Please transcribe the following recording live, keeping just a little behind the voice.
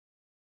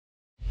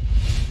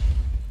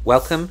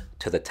Welcome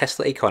to the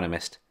Tesla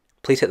Economist.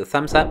 Please hit the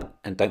thumbs up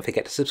and don't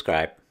forget to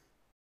subscribe.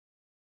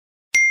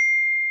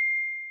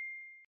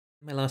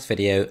 In my last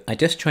video, I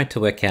just tried to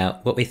work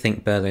out what we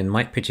think Berlin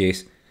might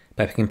produce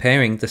by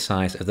comparing the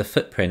size of the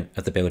footprint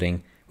of the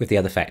building with the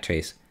other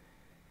factories.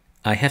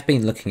 I have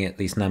been looking at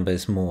these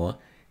numbers more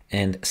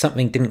and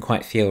something didn't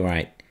quite feel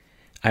right.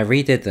 I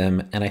redid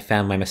them and I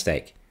found my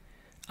mistake.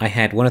 I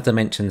had one of the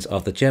dimensions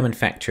of the German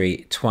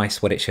factory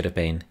twice what it should have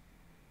been.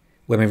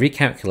 When we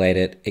recalculate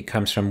it, it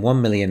comes from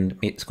 1 million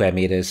square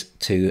meters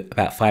to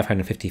about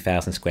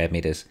 550,000 square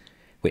meters,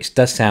 which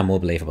does sound more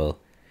believable.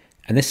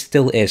 And this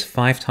still is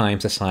 5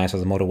 times the size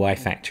of the Model Y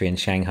factory in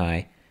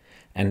Shanghai,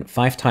 and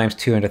 5 times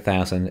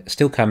 200,000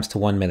 still comes to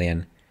 1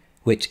 million,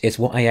 which is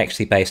what I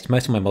actually based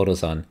most of my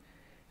models on.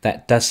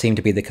 That does seem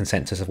to be the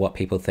consensus of what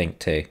people think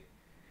too.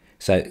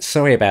 So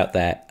sorry about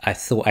that, I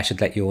thought I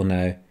should let you all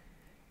know.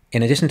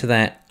 In addition to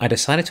that, I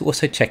decided to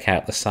also check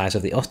out the size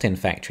of the Austin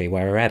factory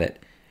where we're at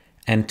it.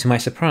 And to my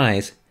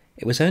surprise,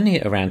 it was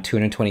only around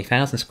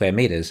 220,000 square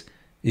meters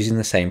using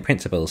the same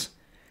principles.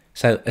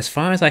 So as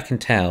far as I can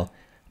tell,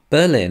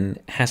 Berlin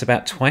has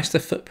about twice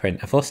the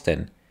footprint of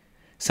Austin,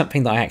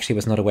 something that I actually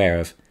was not aware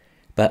of,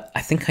 but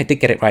I think I did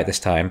get it right this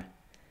time.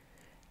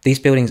 These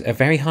buildings are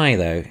very high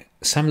though,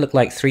 some look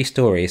like 3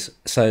 stories,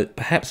 so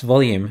perhaps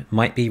volume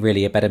might be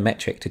really a better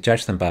metric to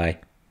judge them by.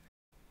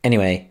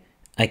 Anyway,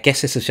 I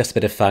guess this is just a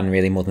bit of fun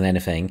really more than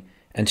anything,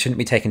 and shouldn't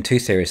be taken too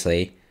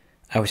seriously.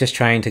 I was just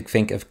trying to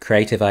think of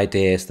creative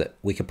ideas that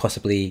we could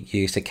possibly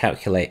use to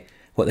calculate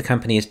what the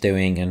company is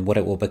doing and what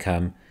it will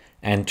become,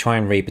 and try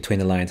and read between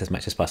the lines as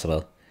much as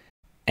possible.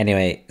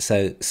 Anyway,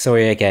 so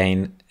sorry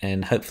again,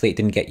 and hopefully it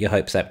didn't get your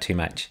hopes up too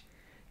much.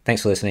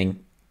 Thanks for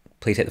listening.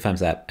 Please hit the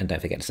thumbs up and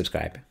don't forget to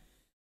subscribe.